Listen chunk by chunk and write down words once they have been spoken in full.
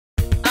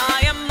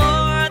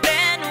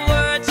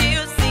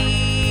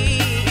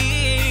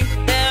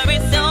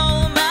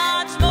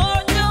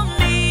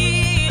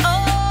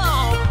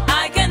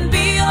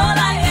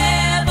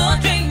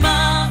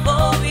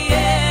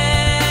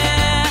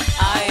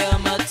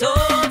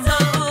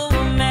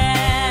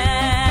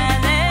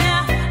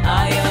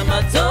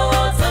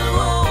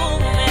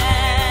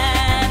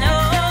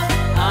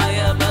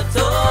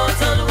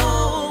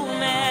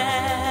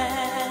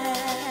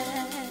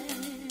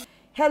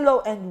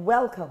Hello and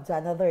welcome to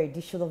another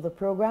edition of the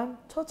program,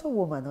 Total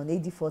Woman on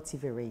AD4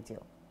 TV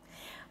Radio.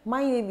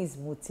 My name is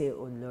Mute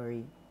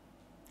Olori.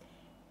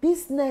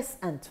 Business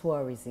and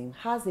tourism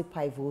has a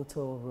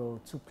pivotal role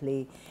to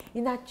play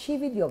in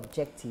achieving the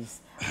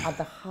objectives at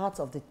the heart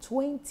of the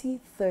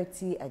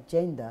 2030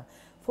 Agenda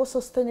for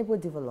Sustainable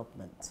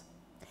Development.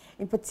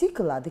 In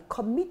particular, the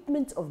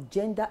commitment of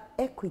gender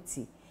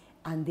equity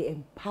and the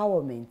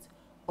empowerment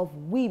of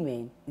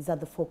women is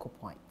at the focal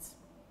point.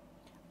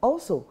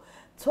 Also,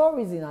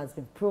 tourism has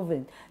been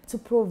proven to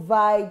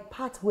provide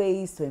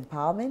pathways to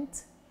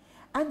empowerment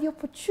and the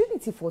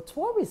opportunity for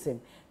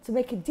tourism to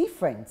make a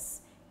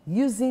difference.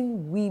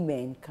 Using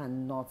women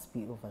cannot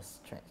be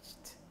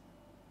overstretched.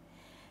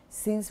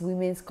 Since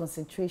women's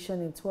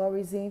concentration in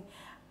tourism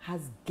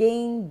has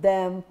gained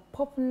them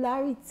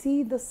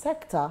popularity in the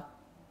sector,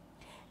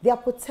 their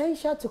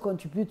potential to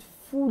contribute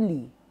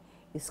fully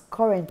is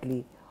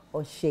currently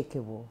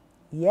unshakable.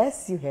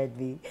 Yes, you heard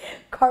me,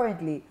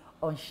 currently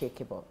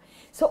unshakable.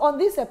 So on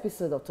this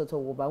episode of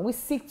Total Woman, we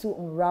seek to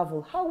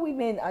unravel how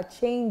women are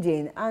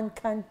changing and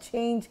can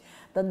change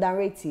the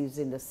narratives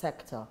in the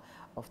sector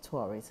of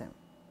tourism.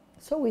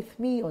 So with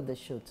me on the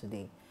show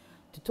today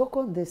to talk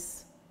on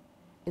this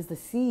is the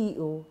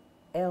CEO,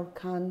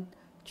 Elkan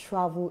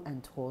Travel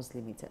and Tours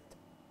Limited.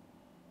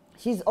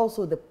 She's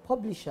also the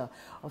publisher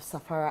of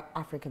Safari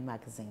Africa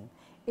magazine,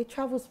 a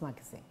travels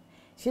magazine.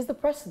 She's the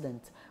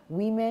president,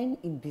 Women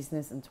in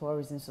Business and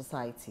Tourism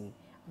Society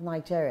of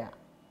Nigeria.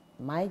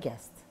 My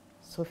guest,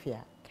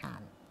 Sophia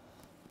Khan.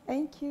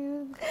 Thank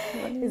you.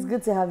 It's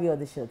good to have you on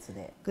the show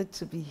today. Good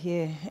to be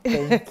here.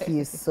 Thank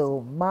you so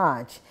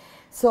much.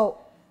 So,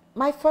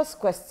 my first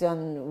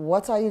question,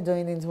 what are you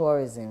doing in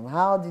tourism?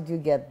 How did you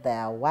get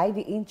there? Why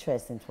the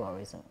interest in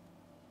tourism?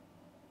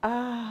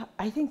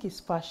 I think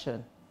it's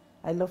passion.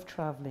 I love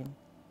traveling.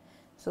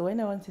 So when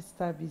I wanted to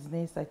start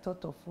business, I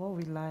thought of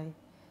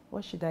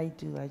what should I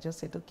do? I just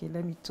said, okay,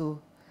 let me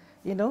do,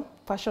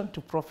 passion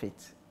to profit.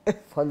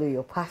 Follow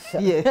your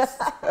passion. Yes.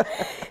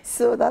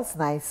 So that's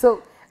nice.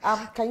 So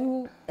can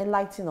you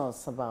enlighten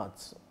us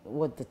about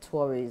what the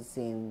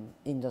tourism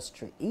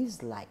industry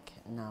is like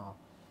now?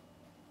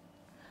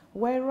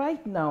 Well,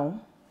 right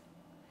now,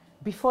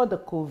 before the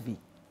COVID,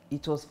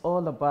 it was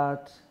all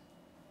about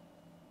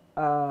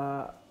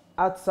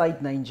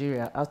outside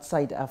Nigeria,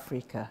 outside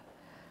Africa.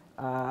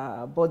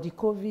 But the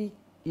COVID,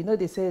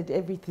 they said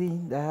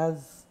everything that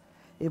has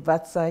a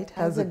bad side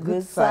has a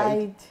good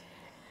side.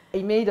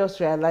 It made us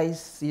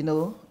realize,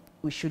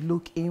 we should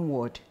look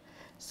inward.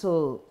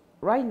 So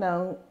right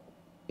now,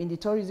 in the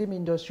tourism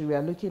industry, we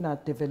are looking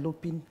at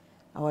developing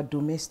our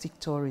domestic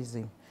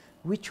tourism,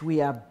 which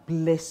we are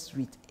blessed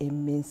with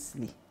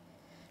immensely.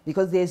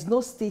 Because there's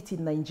no state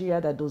in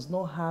Nigeria that does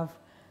not have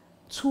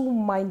two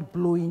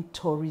mind-blowing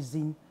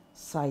tourism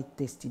site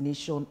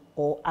destination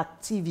or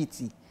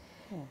activity.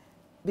 Yeah.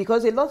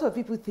 Because a lot of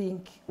people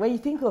think, when you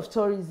think of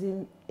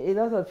tourism, a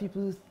lot of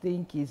people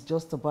think it's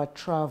just about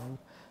travel.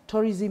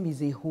 Tourism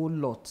is a whole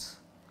lot.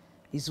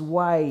 It's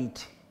wide.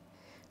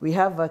 We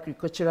have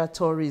agricultural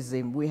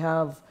tourism, we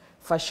have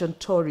fashion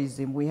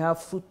tourism, we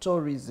have food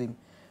tourism,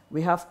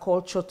 we have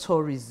culture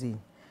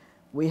tourism,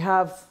 we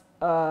have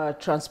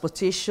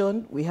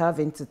transportation, we have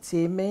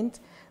entertainment,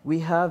 we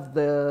have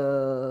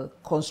the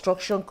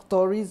construction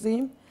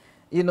tourism,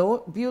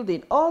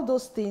 building. All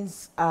those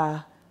things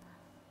are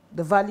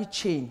the value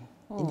chain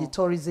in the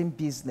tourism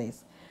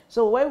business.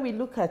 So when we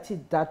look at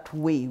it that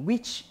way,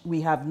 which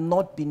we have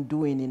not been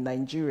doing in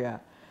Nigeria,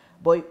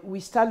 but we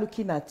start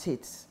looking at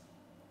it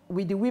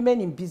with the women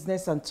in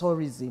business and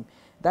tourism,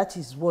 that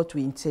is what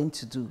we intend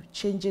to do,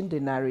 changing the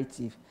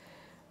narrative.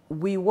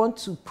 We want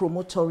to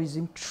promote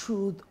tourism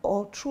through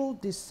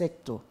this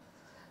sector.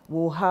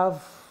 We'll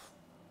have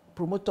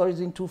promote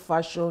tourism through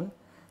fashion,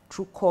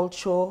 through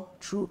culture,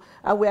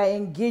 and we are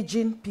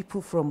engaging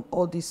people from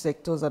all these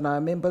sectors, and our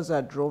members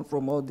are drawn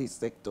from all these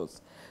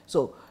sectors.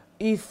 So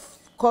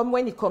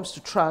when it comes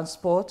to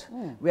transport,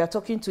 we are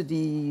talking to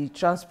the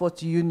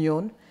transport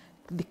union.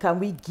 Can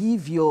we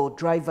give your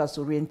drivers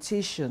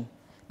orientation?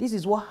 This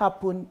is what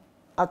happened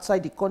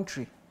outside the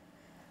country.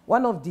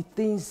 One of the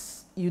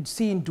things you'd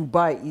see in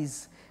Dubai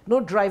is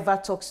no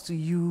driver talks to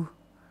you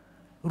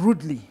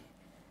rudely.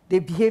 They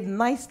behave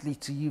nicely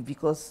to you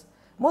because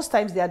most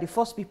times they are the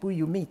first people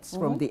you meet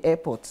from the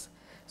airport.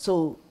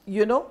 So,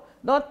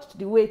 not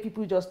the way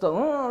people just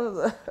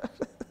talk.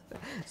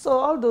 So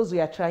all those we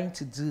are trying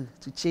to do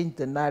to change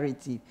the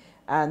narrative.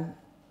 And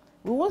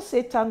we won't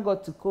say thank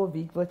God to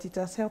COVID, but it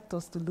has helped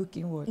us to look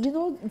inward.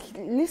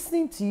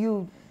 Listening to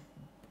you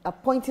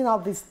pointing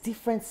out these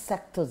different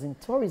sectors in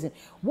tourism,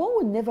 one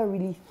would never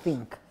really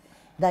think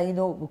that,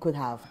 we could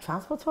have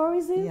transport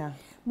tourism. Yeah.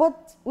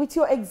 But with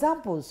your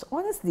examples,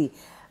 honestly,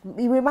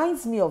 it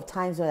reminds me of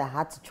times when I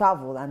had to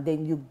travel and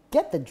then you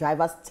get the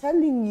drivers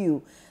telling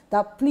you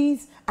that,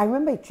 please, I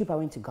remember a trip I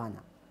went to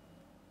Ghana.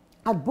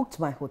 I'd booked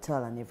my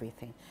hotel and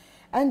everything.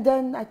 And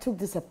then I took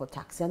this airport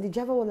taxi and the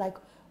driver was like,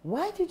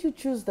 why did you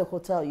choose the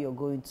hotel you're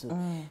going to?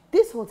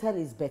 This hotel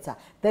is better.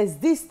 There's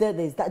this,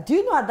 there's that. Do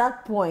you know at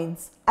that point,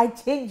 I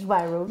changed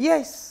my route?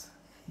 Yes.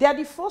 They are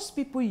the first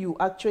people you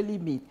actually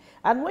meet.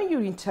 And when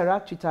you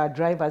interact with our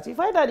drivers, you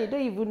find that they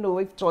don't even know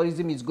if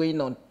tourism is going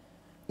on,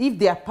 if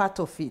they are part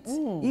of it,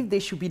 if they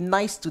should be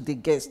nice to the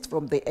guests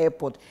from the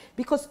airport.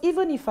 Because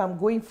even if I'm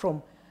going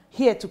from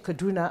here to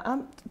Kaduna,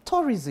 I'm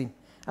tourism.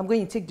 I'm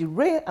going to take the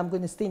rail, I'm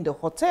going to stay in the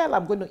hotel,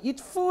 I'm going to eat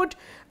food,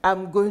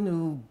 I'm going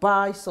to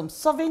buy some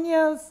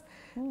souvenirs.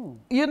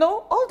 You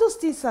know, all those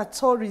things are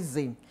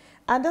tourism.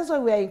 And that's why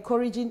we are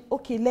encouraging,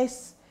 okay,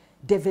 let's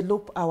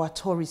develop our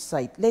tourist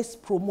site. Let's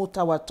promote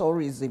our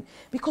tourism,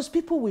 because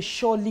people will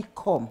surely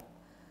come.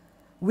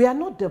 We are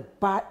not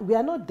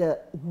the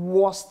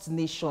worst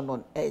nation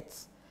on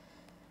earth.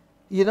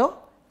 You know,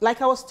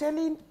 like I was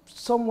telling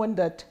someone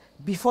that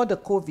before the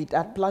COVID,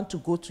 I planned to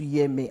go to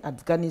Yemen,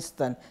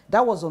 Afghanistan.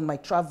 That was on my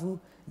travel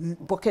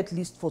bucket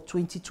list for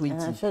 2020.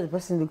 And I'm sure the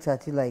person looked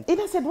at you like,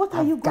 and I said, what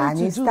are you going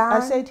to do?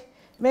 I said,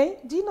 man,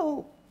 do you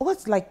know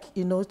what's like,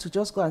 you know, to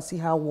just go and see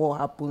how war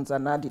happens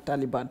and how the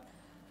Taliban.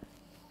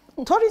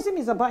 Tourism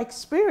is about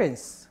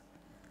experience.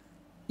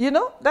 You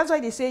know, that's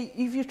why they say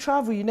if you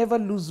travel, you never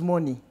lose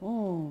money.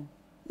 You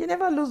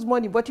never lose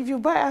money. But if you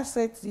buy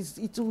assets,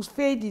 it will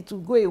fade, it will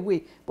go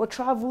away. But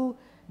travel,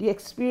 the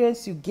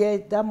experience you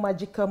get, that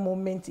magical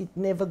moment, it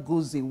never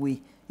goes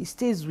away. It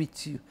stays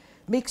with you,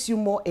 makes you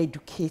more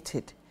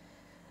educated.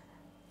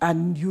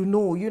 And you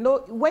know,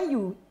 when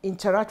you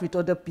interact with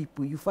other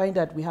people, you find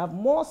that we have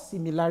more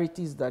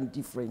similarities than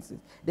differences.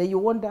 Then you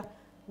wonder,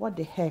 what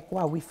the heck,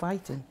 why are we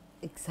fighting?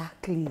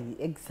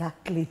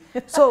 Exactly.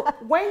 So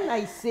when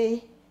I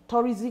say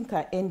tourism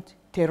can end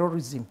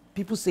terrorism,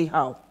 people say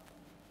how?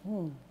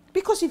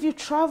 Because if you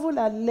travel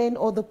and learn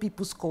other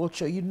people's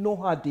culture, you know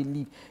how they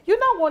live. You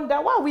now wonder,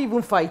 why are we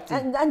even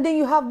fighting? And then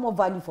you have more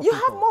value for people.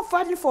 You have more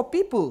value for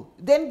people.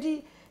 Then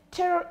the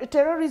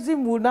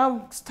terrorism will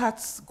now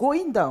start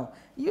going down.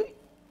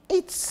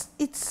 It's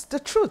the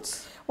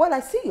truth. Well,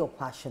 I see your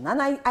passion,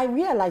 and I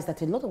realize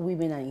that a lot of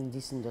women are in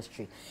this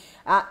industry.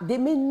 They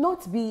may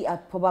not be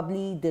at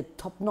probably the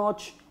top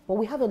notch, but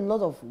we have a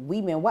lot of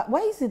women.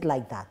 Why is it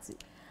like that?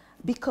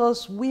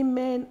 Because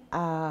women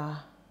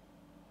are,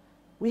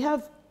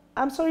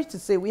 I'm sorry to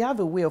say, we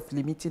have a way of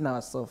limiting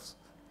ourselves.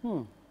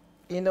 You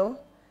know,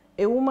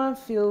 a woman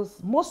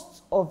feels,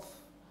 most of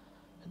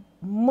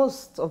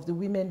the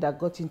women that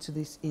got into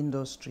this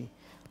industry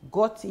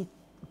got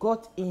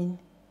in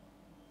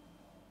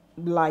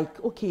like,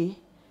 okay,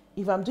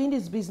 if I'm doing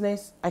this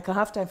business, I can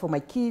have time for my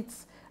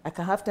kids. I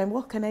can have time.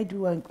 What can I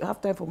do? I have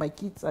time for my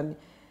kids, and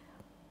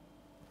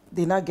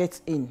they now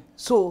get in.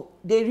 So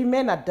they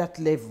remain at that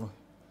level,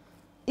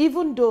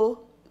 even though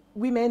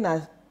women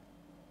are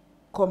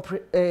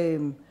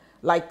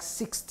like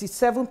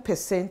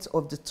 67%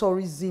 of the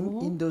tourism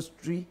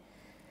industry,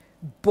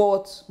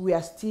 but we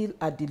are still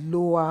at the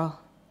lower.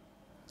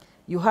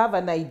 You have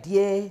an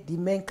idea, the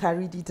men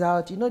carried it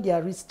out. You know, they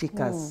are risk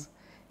takers.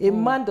 A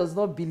man does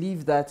not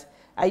believe that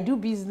I do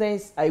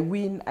business, I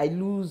win, I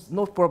lose,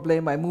 no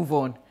problem, I move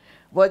on.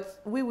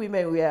 But we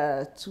women, we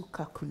are too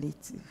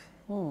calculative.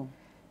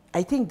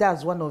 I think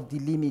that's one of the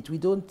limits. We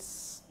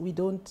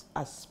don't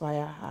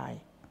aspire high.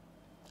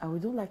 And we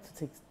don't like to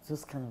take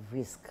those kind of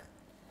risk.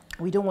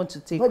 We don't want to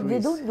take risk. But they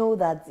don't know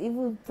that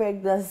even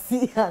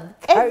pregnancy and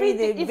carrying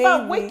a baby. If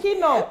I'm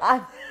waking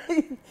up,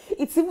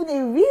 it's even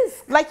a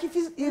risk. Like if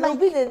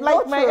it's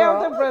like my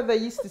elder brother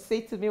used to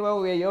say to me when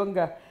we were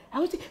younger, I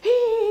would say,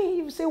 hey,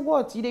 you say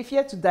what? You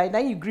fear to die, now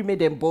you agree make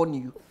them born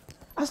you.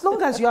 As long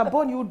as you are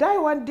born, you die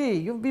one day.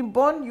 You've been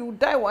born, you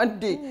die one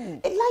day.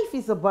 Life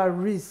is about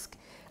risk.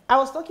 I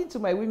was talking to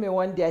my women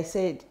one day,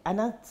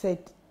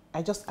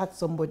 I just asked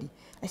somebody,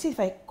 I said, if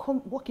I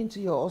walk into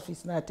your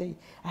office now, I tell you,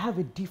 I have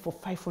a deal for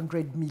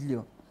 500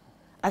 million.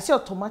 I say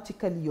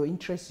automatically your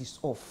interest is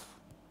off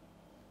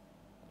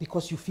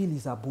because you feel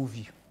it's above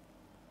you.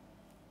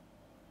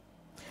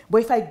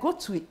 But if I go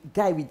to a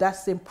guy with that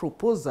same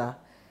proposal,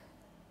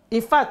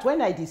 in fact,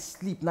 when I did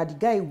sleep, now the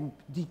guy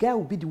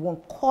will be the one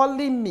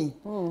calling me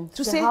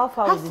to say, how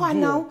far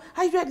now?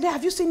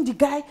 Have you seen the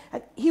guy?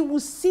 He will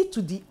see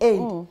to the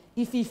end.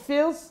 If he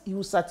fails, he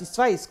will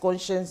satisfy his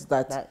conscience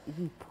that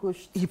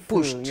he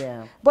pushed.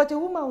 Yeah. But a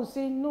woman will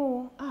say,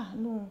 no,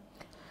 no.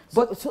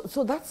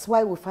 So that's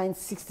why we find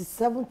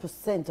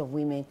 67% of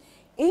women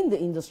in the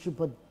industry,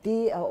 but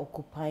they are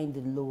occupying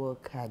the lower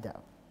cadre.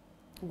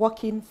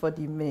 Working for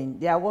the men.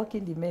 They are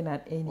working the men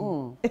and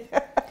earning.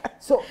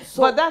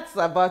 But that's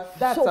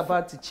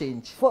about to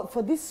change.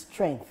 For this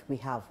strength we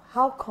have,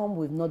 how come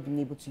we've not been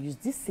able to use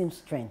this same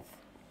strength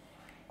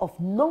of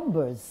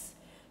numbers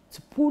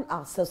to pull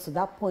ourselves to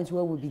that point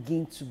where we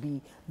begin to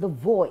be the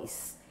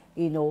voice,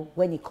 you know,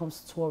 when it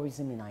comes to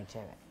tourism in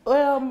Nigeria?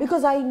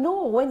 Because I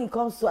know when it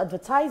comes to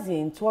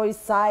advertising,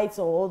 tourist sites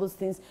or all those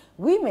things,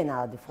 women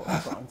are at the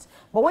forefront.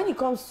 But when it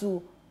comes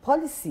to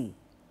policy,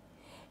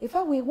 in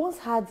fact, we once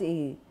had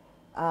a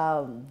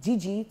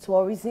DG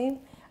tourism.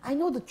 I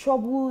know the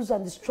troubles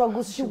and the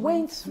struggles she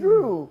went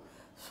through.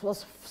 It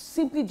was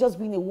simply just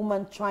being a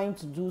woman trying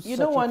to do such a thing. You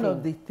know, one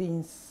of the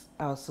things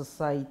our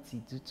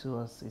society do to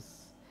us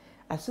is,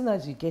 as soon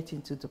as you get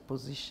into the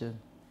position,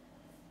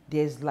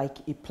 there's like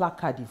a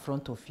placard in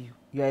front of you.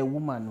 You're a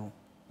woman.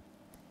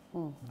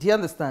 Do you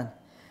understand?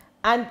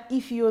 And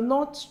if you're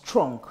not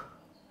strong,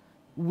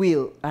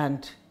 will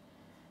and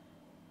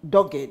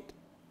dogged,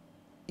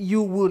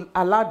 you will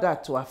allow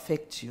that to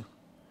affect you.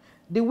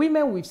 The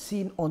women we've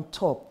seen on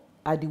top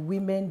are the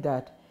women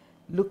that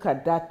look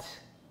at that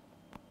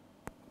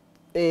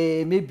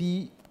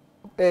maybe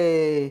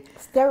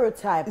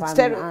stereotype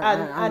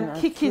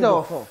and kick it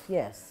off.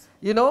 Yes.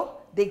 You know,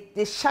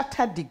 they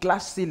shattered the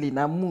glass ceiling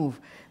and move.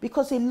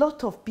 Because a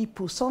lot of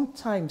people,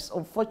 sometimes,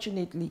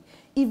 unfortunately,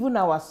 even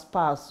our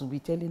spouse will be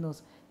telling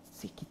us,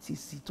 take it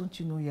easy, don't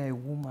you know you're a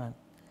woman?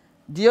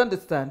 Do you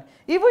understand?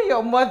 Even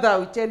your mother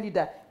will tell you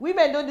that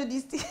women don't do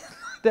this thing.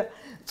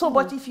 So,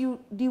 but if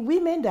the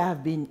women that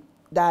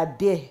are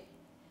there,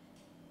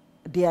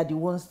 they are the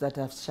ones that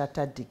have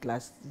shattered the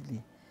glass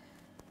ceiling,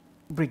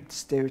 break the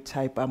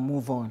stereotype and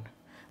move on.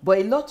 But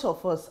a lot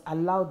of us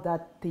allow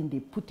that thing they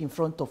put in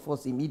front of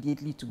us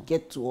immediately to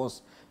get to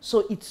us.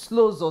 So it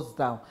slows us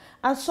down.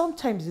 And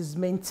sometimes it's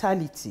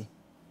mentality.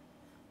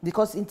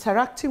 Because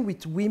interacting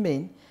with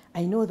women,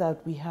 I know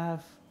that we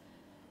have,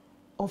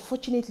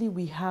 unfortunately,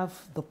 we have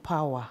the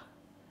power.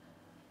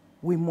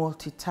 We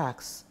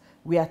multitask.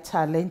 We are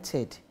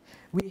talented.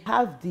 We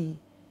have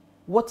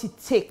what it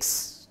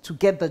takes to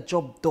get the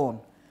job done.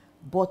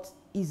 But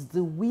is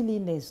the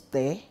willingness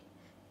there?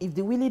 If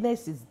the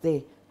willingness is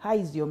there, how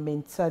is your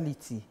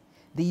mentality?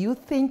 Do you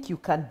think you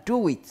can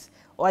do it?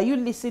 Or are you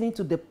listening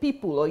to the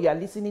people, or you are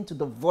listening to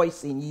the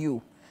voice in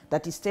you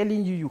that is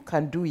telling you you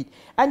can do it?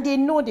 And they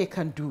know they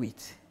can do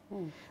it.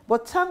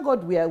 But thank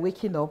God we are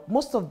waking up.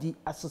 Most of the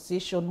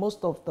association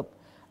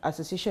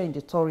in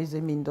the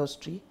tourism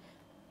industry,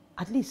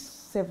 at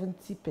least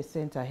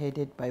 70% are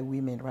headed by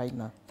women right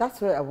now. That's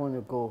where I want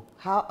to go.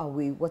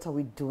 What are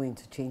we doing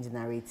to change the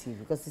narrative?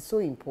 Because it's so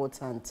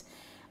important.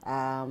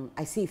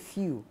 I see a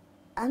few.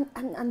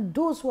 And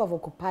those who have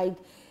occupied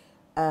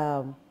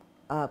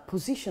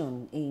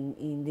position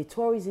in the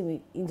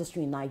tourism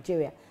industry in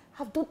Nigeria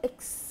have done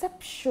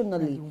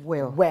exceptionally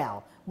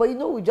well. But you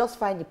know, we just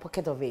find a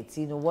pocket of it,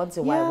 you know, once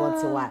a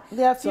while.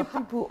 There are few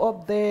people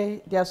up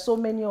there. There are so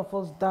many of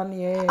us down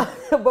here.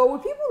 But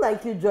with people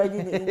like you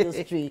joining the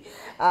industry,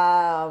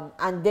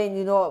 and then,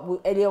 you know,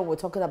 earlier we were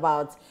talking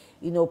about,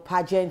 you know,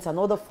 pageants and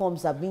other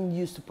forms that are being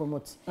used to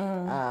promote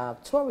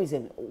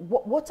tourism.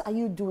 What are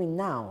you doing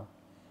now,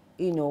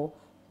 you know,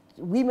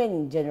 women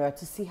in general,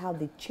 to see how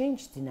they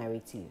change the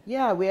narrative?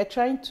 Yeah, we are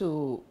trying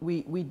to,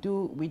 we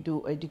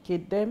do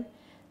educate them.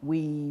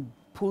 We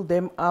pull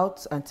them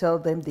out and tell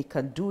them they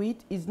can do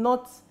it. It's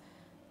not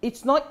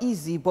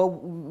easy, but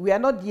we are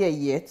not there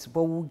yet,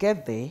 but we'll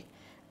get there.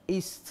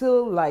 It's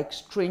still like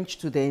strange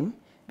to them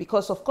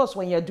because, of course,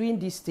 when you're doing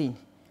this thing,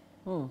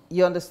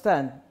 you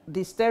understand,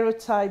 the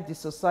stereotype, the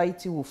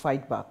society will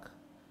fight back.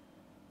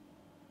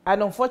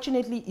 And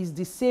unfortunately, it's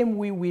the same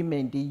way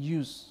women they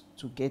use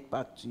to get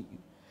back to you,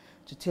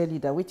 to tell you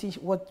that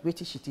what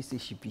she say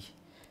she be.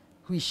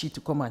 Who is she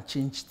to come and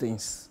change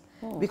things?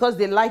 Because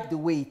they like the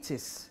way it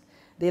is.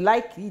 They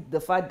like the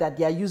fact that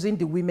they are using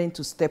the women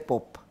to step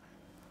up.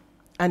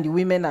 And the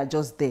women are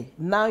just there.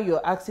 Now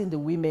you're asking the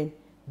women,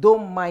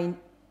 don't mind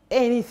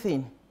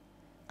anything.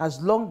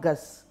 As long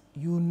as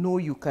you know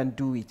you can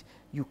do it.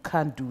 You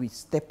can't do it.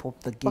 Step up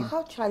the game. But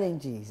how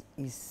challenging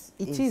is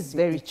it? It is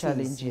very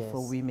challenging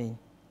for women.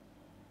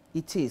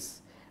 It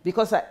is.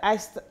 Because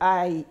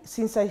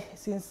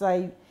since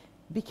I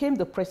became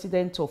the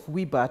president of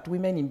WIBAT,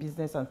 Women in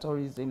Business and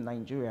Tourism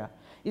Nigeria.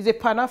 It's a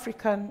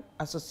Pan-African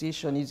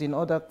association. It's in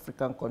other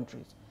African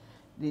countries,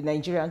 the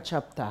Nigerian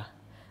chapter.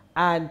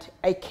 And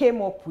I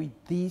came up with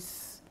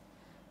this,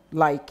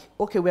 like,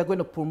 okay, we're going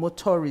to promote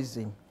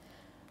tourism.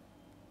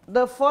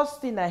 The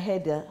first thing I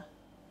heard,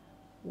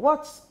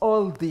 what's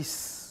all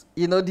this,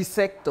 you know, the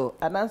sector?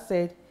 And I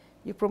said,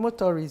 you promote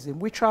tourism,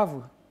 we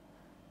travel.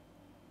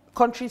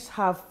 Countries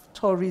have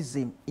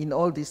tourism in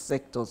all these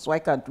sectors. Why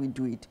can't we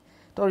do it?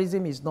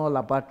 Tourism is not all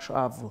about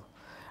travel.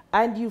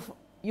 And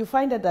you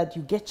find out that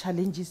you get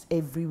challenges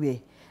everywhere.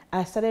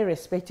 I started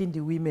respecting the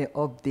women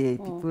up there,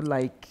 people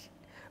like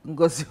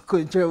Ngozi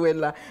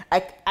Okonjo-Iweala.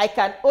 I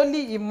can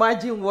only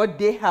imagine what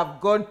they have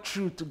gone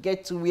through to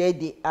get to where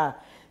they are.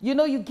 You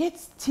know, you get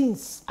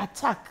things,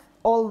 attack,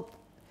 all,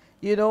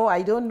 you know,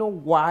 I don't know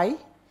why.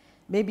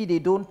 Maybe they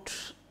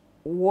don't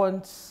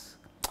want,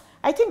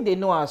 I think they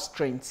know our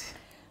strength.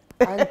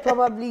 And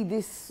probably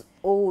this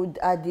old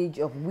adage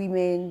of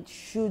women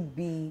should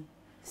be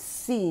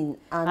seen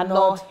and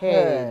not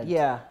heard.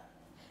 Yeah.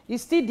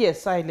 It's still there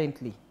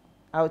silently.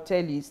 I'll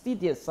tell you, it's still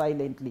there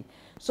silently.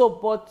 So,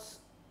 but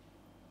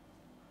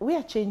we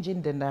are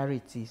changing the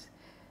narratives.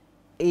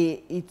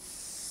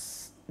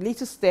 It's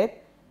little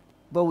step,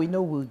 but we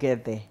know we'll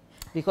get there.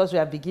 Because we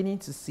are beginning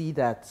to see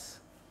that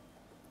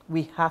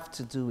we have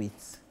to do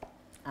it.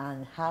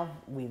 And have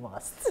we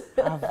must.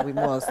 Have we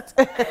must.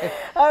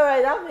 All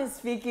right, I've been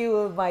speaking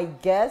with my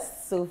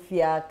guest,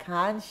 Sophia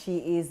Khan.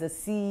 She is the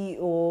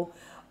CEO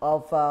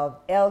of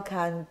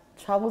El-Khan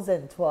Travels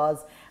and Tours,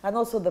 and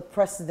also the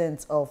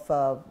president of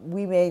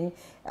Women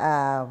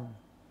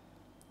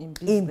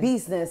in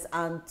business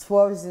and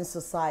tourism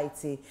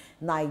society,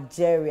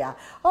 Nigeria.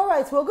 All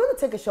right, we're going to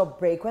take a short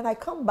break. When I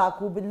come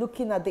back, we'll be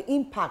looking at the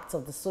impact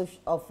of the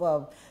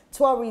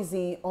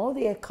tourism on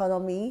the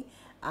economy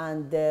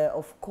and,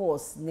 of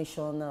course,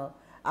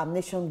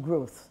 nation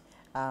growth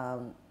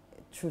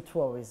through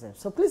tourism.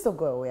 So please don't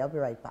go away. I'll be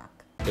right back.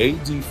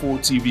 AD4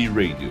 TV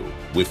Radio,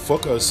 we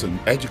focus on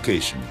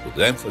education with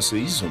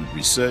emphasis on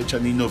research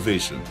and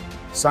innovation,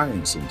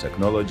 science and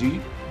technology,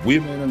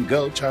 women and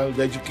girl-child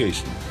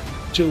education,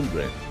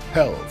 children,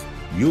 health,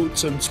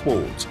 youth and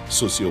sports,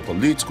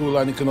 socio-political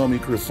and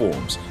economic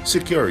reforms,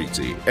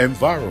 security,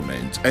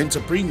 environment,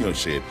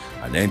 entrepreneurship,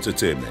 and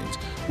entertainment.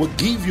 We'll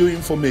give you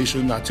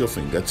information at your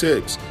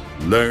fingertips.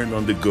 Learn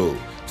on the go.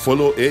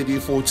 Follow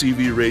AD4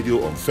 TV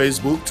Radio on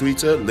Facebook,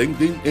 Twitter,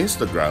 LinkedIn,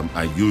 Instagram,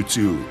 and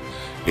YouTube.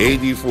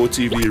 AD4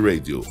 TV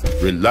Radio,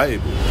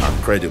 reliable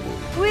and credible.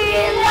 We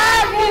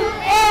love you,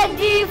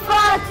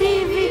 AD4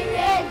 TV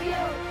Radio.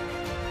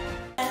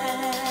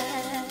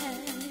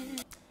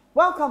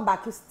 Welcome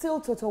back. It's still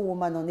Total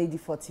Woman on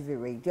AD4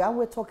 TV Radio, and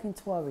we're talking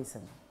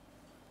tourism.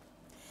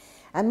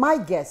 And my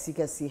guest, you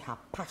can see her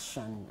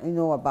passion,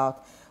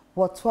 about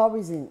what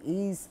tourism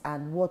is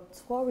and what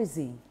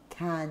tourism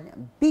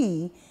can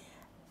be,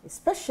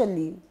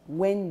 especially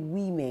when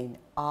women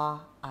are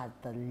at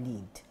the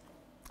lead.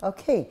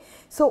 Okay,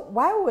 so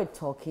while we're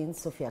talking,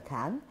 Sophia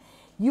Khan,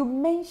 you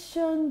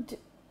mentioned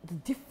the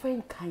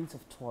different kinds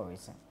of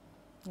tourism.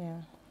 Yeah.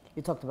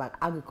 You talked about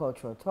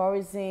agricultural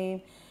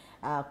tourism,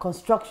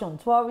 construction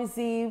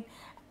tourism.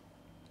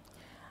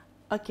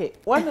 Okay,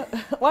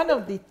 one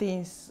of the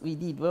things we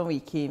did when we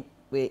came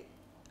with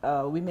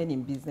Women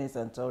in Business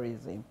and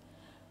Tourism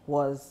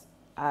was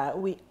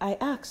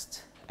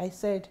I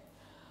said,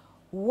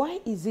 why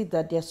is it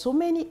that there are so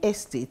many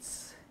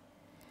estates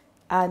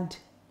and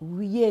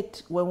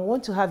yet when we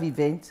want to have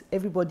events,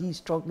 everybody is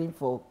struggling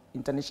for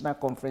International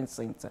Conference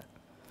Center?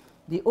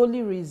 The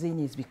only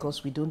reason is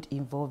because we don't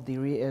involve the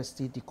real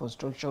estate, the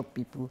construction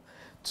people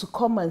to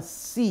come and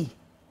see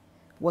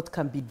what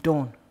can be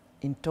done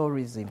in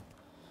tourism.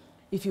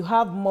 If you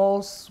have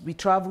malls, we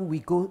travel, we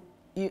go.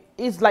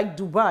 It's like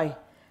Dubai.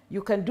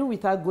 You can do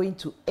without going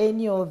to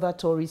any other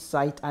tourist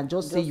site and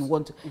just say you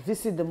want to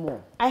visit the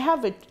mall. I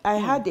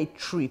had a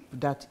trip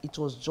that it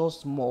was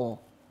just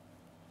mall.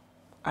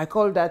 I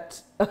call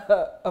that,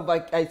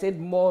 I said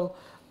mall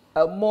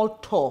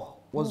tour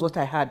was what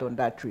I had on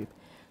that trip,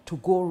 to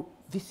go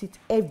visit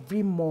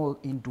every mall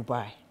in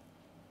Dubai.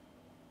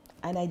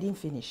 And I didn't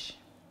finish.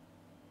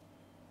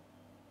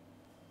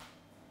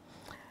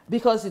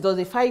 Because it was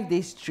a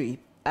 5-day trip,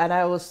 and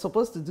I was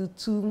supposed to do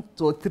 2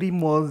 or 3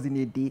 malls in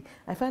a day.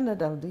 I found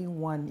out I'm doing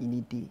 1 in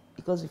a day,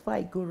 because before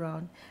I go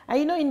around,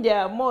 and in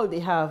their mall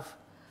they have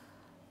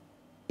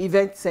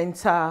event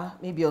center,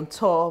 maybe on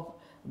top,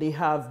 they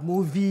have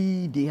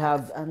movie, they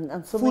have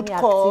and so food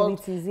many court,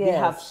 activities. Yes. They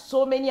have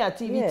so many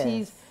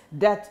activities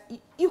that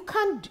you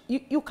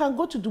can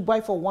go to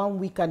Dubai for 1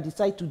 week and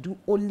decide to do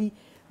only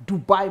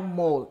Dubai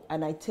Mall,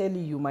 and I tell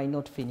you, you might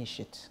not finish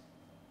it.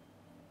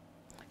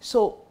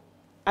 So,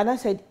 and I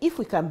said, if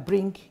we can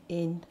bring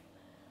in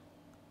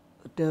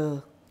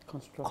the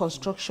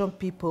construction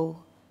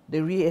people,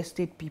 the real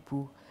estate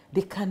people,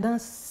 they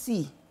cannot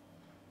see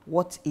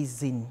what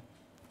is in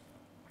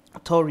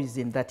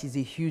tourism that is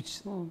a huge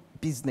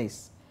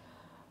business.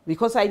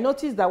 Because I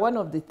noticed that one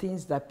of the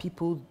things that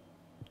people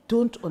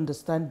don't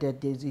understand,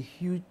 that there's a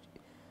huge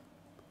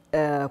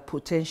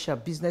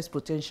business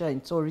potential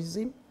in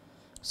tourism.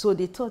 So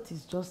they thought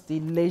it's just a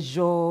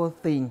leisure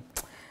thing.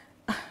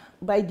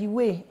 By the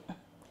way,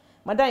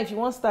 madam, if you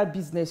want to start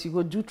business, you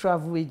go do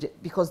travel agent,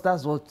 because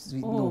that's what we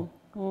know.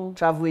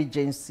 Travel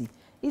agency.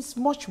 It's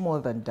much more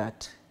than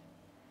that.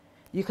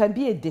 You can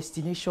be a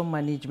destination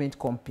management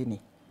company.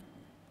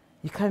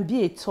 You can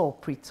be a tour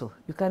operator.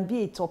 You can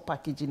be a tour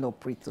packaging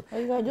operator.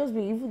 Or you can just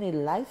be even a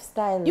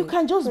lifestyle. You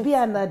can just be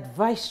an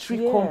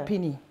advisory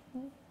company.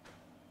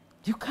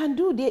 You can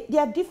do,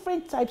 there are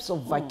different types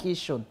of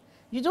vacation.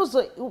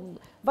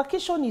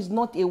 Vacation is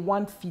not a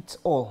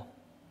one-fit-all.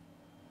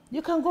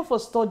 You can go for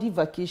study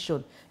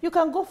vacation. You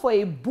can go for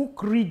a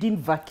book reading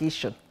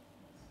vacation.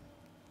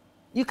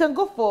 You can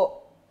go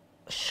for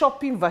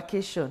shopping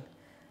vacation.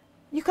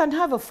 You can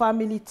have a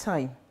family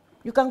time.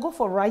 You can go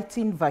for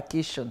writing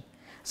vacation.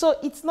 So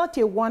it's not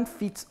a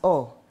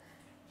one-fit-all.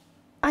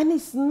 And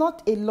it's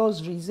not a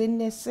luxury, it's a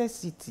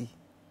necessity.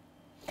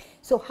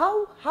 So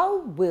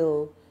how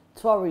will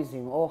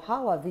tourism, or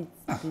how have it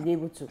been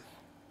able to...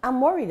 I'm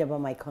worried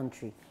about my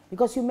country,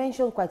 because you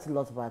mentioned quite a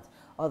lot about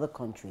other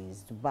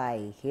countries.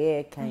 Dubai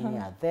here,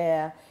 Kenya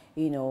there,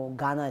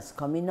 Ghana is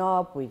coming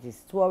up with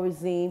its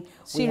tourism.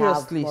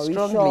 Seriously, we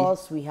have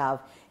Mauritius, we have,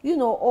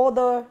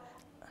 other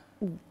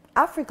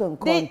African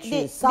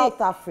countries,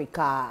 South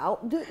Africa,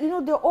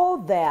 they're all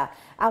there.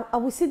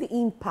 And we see the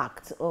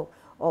impact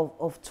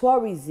of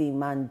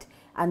tourism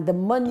and the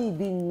money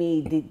being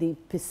made, the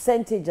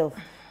percentage of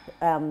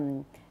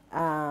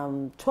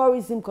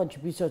tourism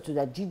contribution to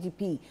the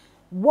GDP.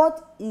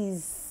 What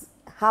is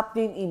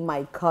happening in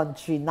my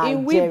country, Nigeria?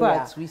 In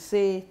Wibat, we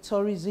say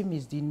tourism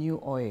is the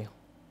new oil.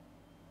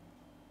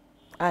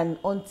 And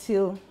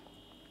until,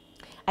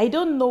 I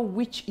don't know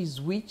which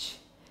is which,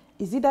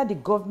 is either the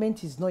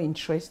government is not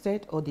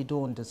interested or they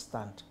don't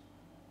understand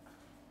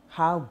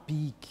how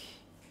big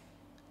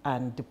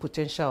and the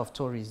potential of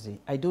tourism.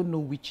 I don't know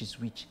which is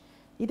which.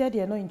 Either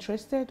they are not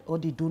interested or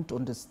they don't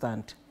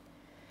understand,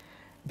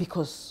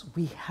 because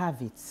we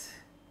have it.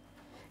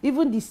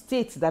 Even the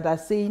states that are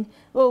saying,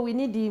 oh, we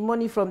need the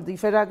money from the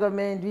federal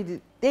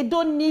government, they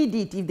don't need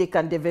it if they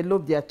can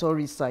develop their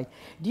tourist site.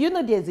 Do you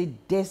know there's a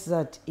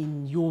desert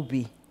in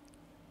Yobe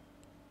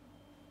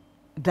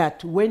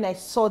that when I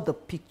saw the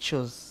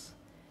pictures,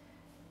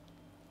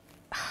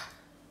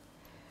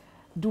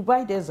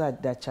 Dubai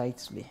desert that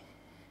excites me.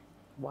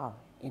 Wow,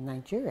 in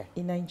Nigeria?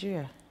 In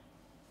Nigeria.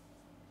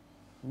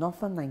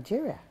 Northern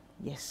Nigeria?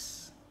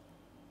 Yes.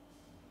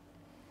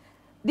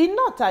 The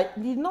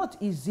North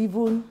is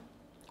even,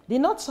 the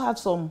North have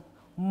some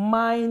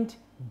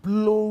mind-blowing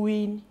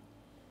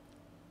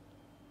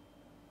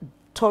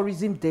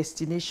tourism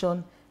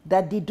destination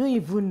that they don't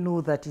even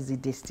know that is a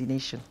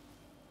destination.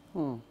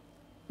 Do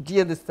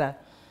you understand?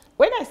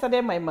 When I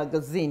started my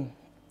magazine,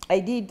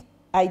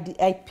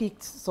 I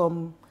picked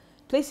some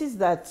places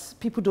that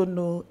people don't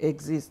know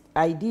exist.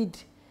 I did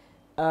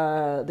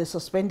the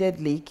suspended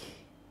lake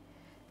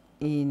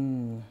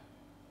in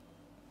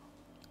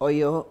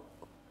Oyo.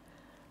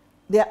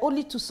 There are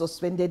only 2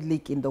 suspended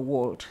lakes in the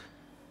world.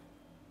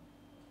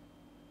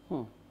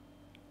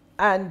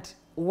 And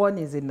one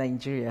is in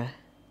Nigeria.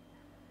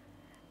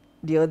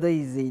 The other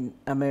is in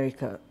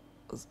America.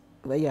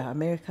 Well, yeah,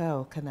 America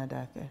or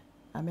Canada.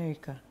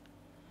 America.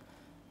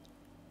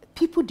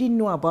 People didn't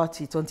know about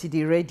it until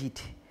they read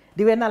it.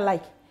 They were not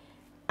like,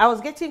 I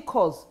was getting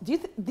calls.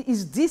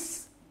 Is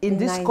this in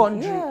this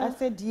country? Yeah. I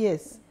said,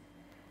 yes.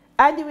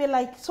 And they were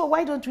like, so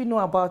why don't we know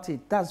about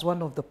it? That's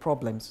one of the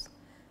problems.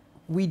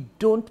 We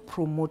don't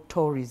promote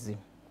tourism.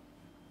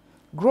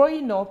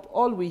 Growing up,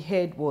 all we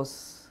heard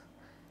was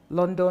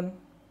London,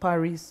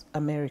 Paris,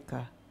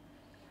 America.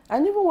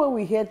 And even when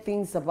we hear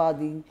things about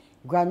the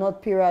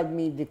Granite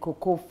Pyramid, the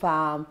cocoa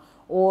farm,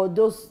 or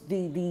those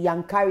the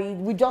Yankari,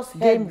 we just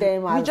heard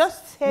them as, we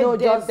just heard them.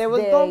 Just there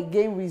was the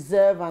game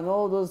reserve and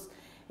all those,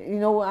 you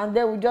know, and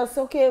then we just,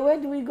 okay, where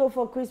do we go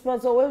for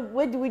Christmas? Or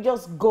where do we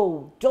just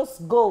go?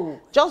 Just go.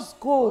 Just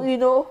go. You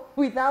know,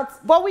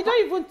 without... But we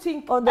don't even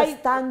think...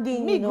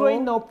 Understanding, me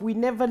growing up, we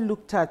never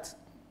looked at...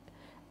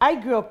 I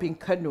grew up in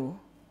Kano,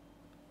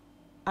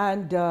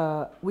 and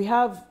we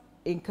have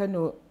in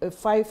Kano a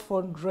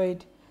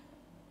 500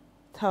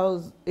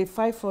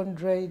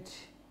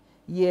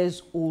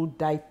 years old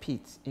dye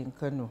pit in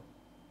Kano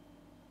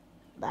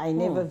that I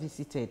never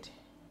visited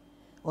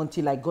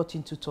until I got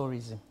into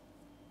tourism.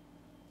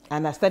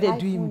 And I started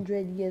doing...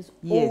 500 years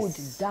old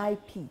dye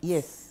pit.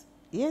 Yes.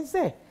 Yes,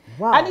 there.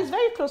 Wow. And it's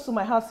very close to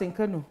my house in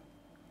Kano.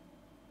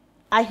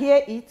 I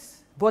hear it,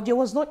 but there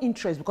was no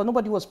interest because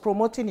nobody was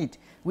promoting it.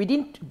 We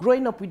didn't,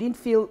 growing up, we didn't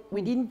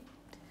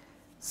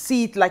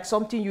see it like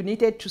something you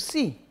needed to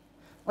see.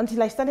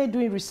 Until I started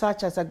doing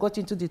research as I got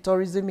into the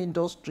tourism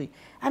industry.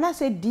 And I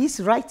said,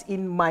 this right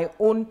in my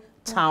own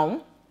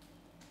town.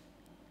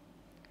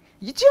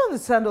 Do you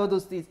understand all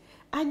those things?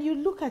 And you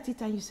look at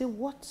it and you say,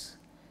 what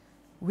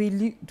will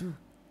you do?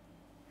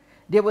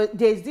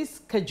 There's this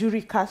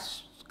Kajuri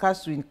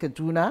castle in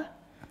Kaduna.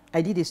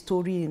 I did a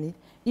story in it.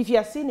 If you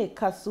have seen a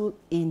castle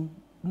in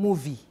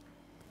movie,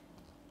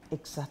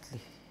 exactly.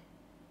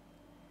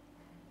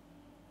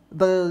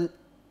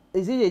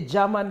 Is it a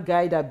German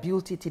guy that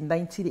built it in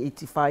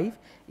 1985?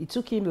 It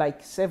took him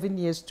like 7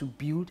 years to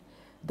build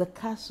the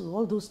castle,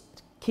 all those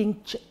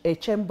king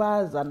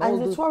chambers and all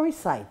the tourist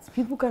sites.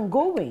 People can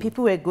go in.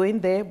 People were going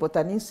there, but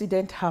an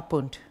incident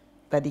happened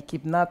that they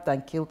kidnapped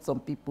and killed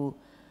some people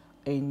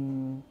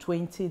in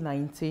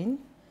 2019.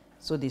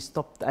 So they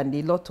stopped, and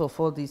a lot of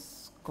all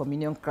these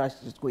communion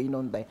crashes going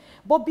on there.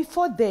 But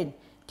before then,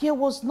 there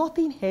was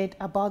nothing heard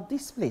about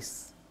this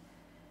place.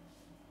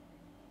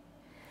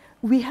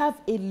 We have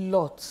a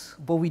lot,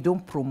 but we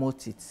don't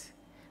promote it.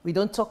 We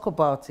don't talk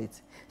about it.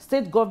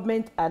 State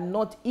government are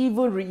not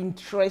even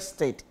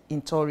interested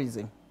in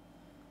tourism.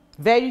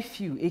 Very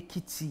few,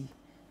 Ekiti,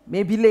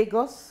 maybe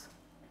Lagos.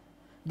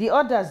 The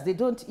others, they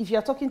don't, if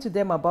you're talking to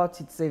them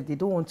about it, they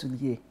don't want to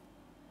hear.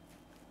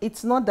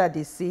 It's not that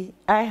they say,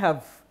 I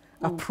have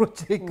a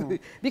project.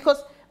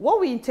 Because what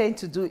we intend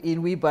to do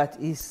in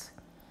WeBat is,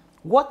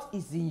 what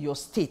is in your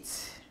state?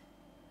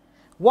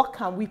 What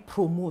can we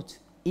promote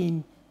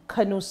in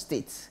Kano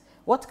State?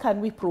 What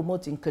can we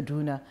promote in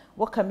Kaduna?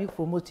 What can we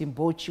promote in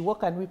Bauchi? What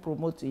can we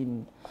promote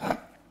in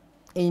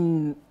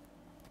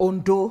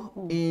Ondo,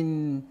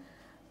 in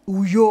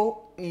Uyo,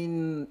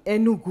 in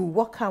Enugu?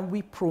 What can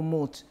we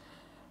promote?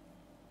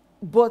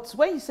 But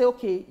when you say,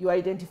 okay, you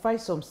identify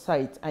some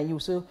sites and you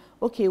say,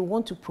 okay, we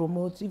want to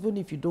promote, even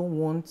if you don't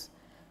want,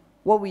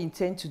 what we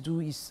intend to do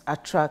is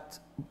attract,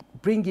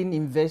 bring in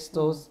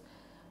investors.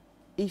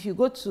 If you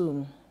go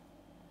to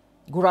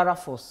Gurara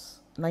Falls,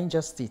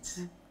 Niger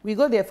State, we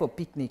go there for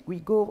picnic. We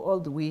go all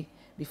the way,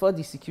 before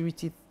the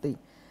security thing,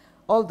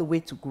 all the way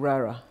to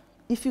Gurara.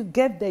 If you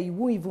get there, you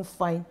won't even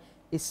find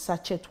a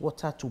sachet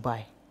water to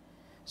buy.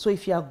 So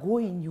if you are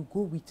going, you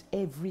go with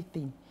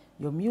everything.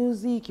 Your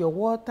music, your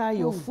water,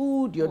 your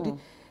food, your...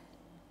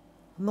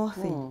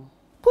 nothing.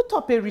 Put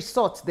up a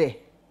resort there.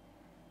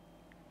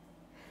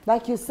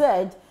 Like you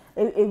said,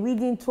 a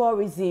reading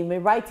tourism, a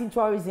writing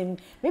tourism.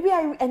 Maybe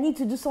I need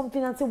to do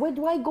something and say, where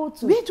do I go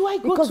to? Where do I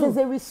go because to? There's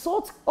a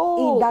resort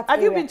in that have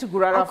area. you been to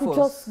Gurara I could Falls?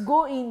 just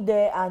go in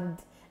there and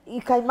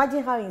you can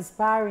imagine how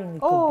inspiring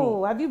it could be.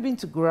 Oh, have you been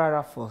to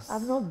Gurara Falls?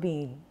 I've not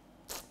been.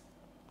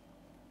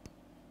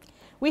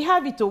 We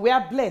have it, we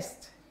are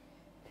blessed.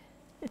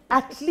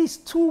 At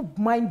least 2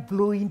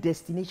 mind-blowing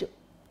destinations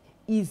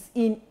is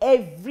in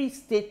every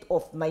state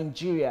of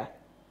Nigeria.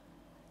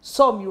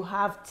 Some you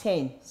have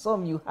 10,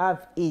 some you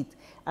have 8.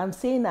 I'm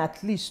saying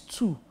at least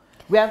 2.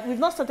 We've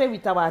not started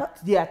with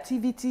the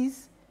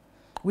activities.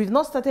 We've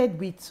not started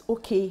with,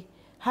 okay,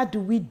 how do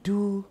we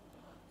do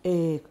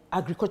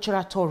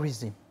agricultural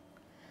tourism?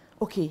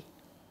 Okay,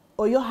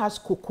 Oyo has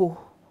cocoa.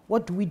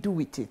 What do we do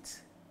with it?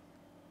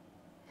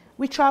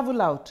 We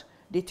travel out.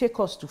 They take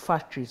us to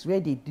factories where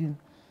they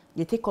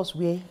take us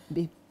where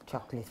they...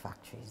 Chocolate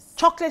factories.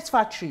 Chocolate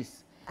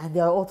factories. And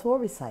there are all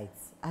tourist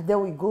sites. And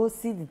then we go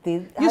see the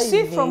thing. You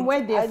see from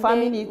where they're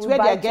farming it, where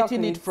they're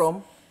getting it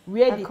from,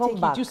 where they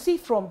take it. You see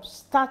from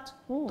start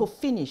to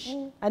finish.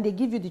 And they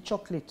give you the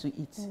chocolate to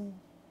eat.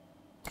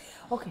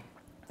 Okay.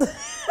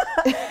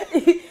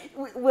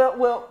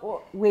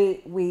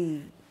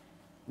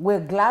 We're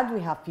glad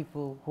we have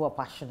people who are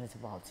passionate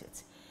about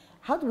it.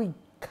 How do we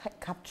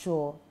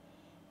capture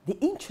the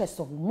interest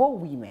of more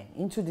women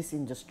into this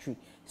industry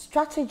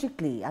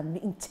strategically and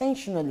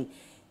intentionally,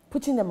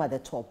 putting them at the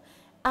top?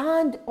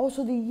 And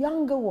also the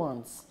younger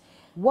ones,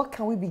 what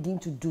can we begin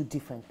to do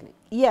differently?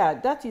 Yeah,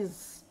 that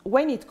is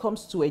when it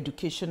comes to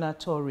educational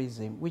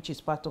tourism, which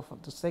is part of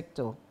the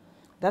sector.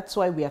 That's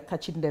why we are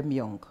catching them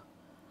young.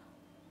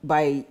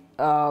 By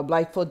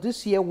like for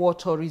this year World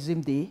Tourism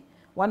Day,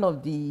 one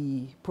of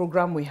the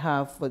program we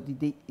have for the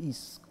day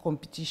is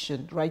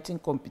competition, writing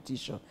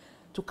competition,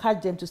 to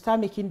catch them, to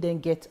start making them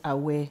get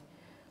aware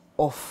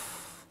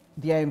of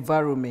their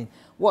environment,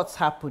 what's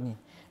happening.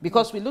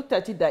 Because we looked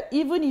at it that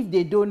even if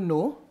they don't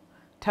know,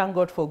 thank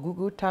God for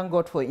Google, thank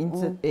God for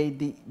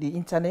the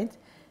internet,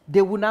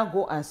 they will now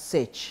go and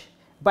search.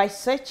 By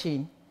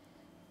searching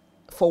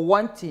for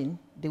one thing,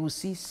 they will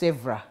see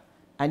several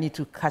and it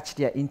will catch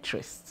their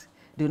interest.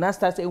 They will now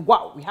start saying,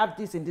 wow, we have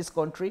this in this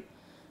country.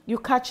 You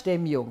catch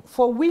them young.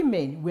 For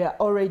women, we are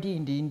already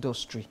in the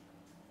industry.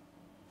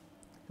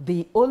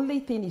 The only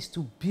thing is to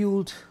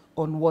build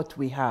on what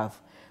we have.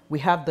 We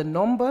have the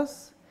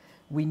numbers.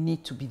 We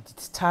need to be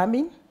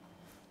determined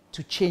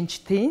to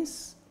change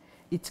things.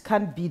 It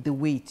can't be the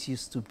way it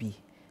used to be.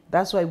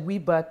 That's why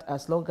WeBat,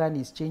 as slogan,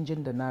 is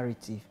changing the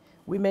narrative.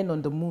 Women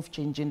on the move,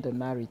 changing the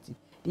narrative.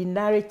 The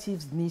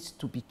narratives need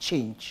to be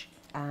changed.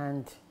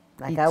 And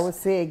like I would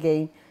say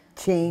again,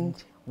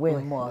 change we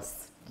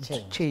must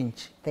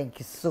change. Thank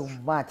you so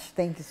much.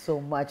 Thank you so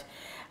much.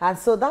 And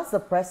so that's the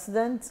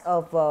president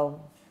of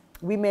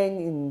Women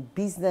in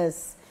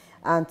Business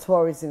and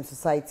Tourism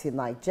Society in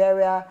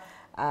Nigeria,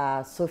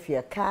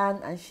 Sophia Khan,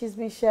 and she's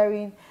been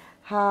sharing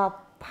her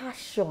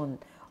passion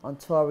on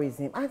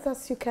tourism. And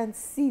as you can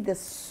see, there's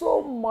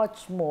so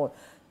much more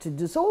to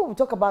do. So when we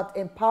talk about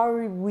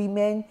empowering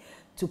women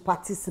to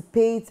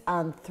participate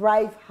and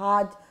thrive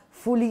hard,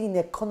 fully in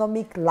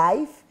economic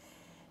life,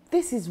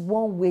 this is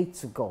one way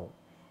to go.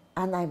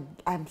 And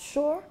I'm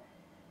sure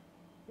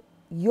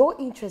your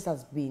interest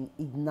has been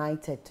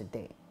ignited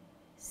today.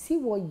 See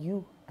what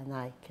you and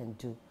I can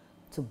do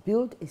to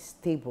build a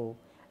stable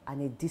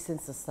and a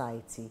decent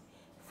society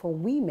for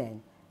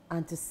women,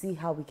 and to see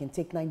how we can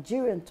take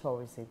Nigerian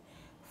tourism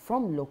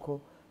from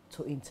local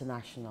to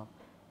international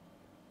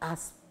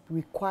as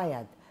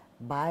required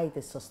by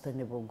the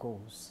Sustainable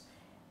Goals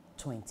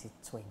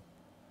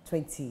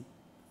 2030.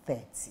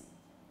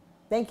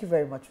 Thank you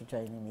very much for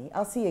joining me.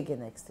 I'll see you again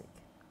next week.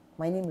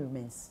 My name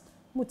remains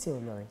Mute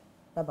Olori.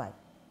 Bye-bye.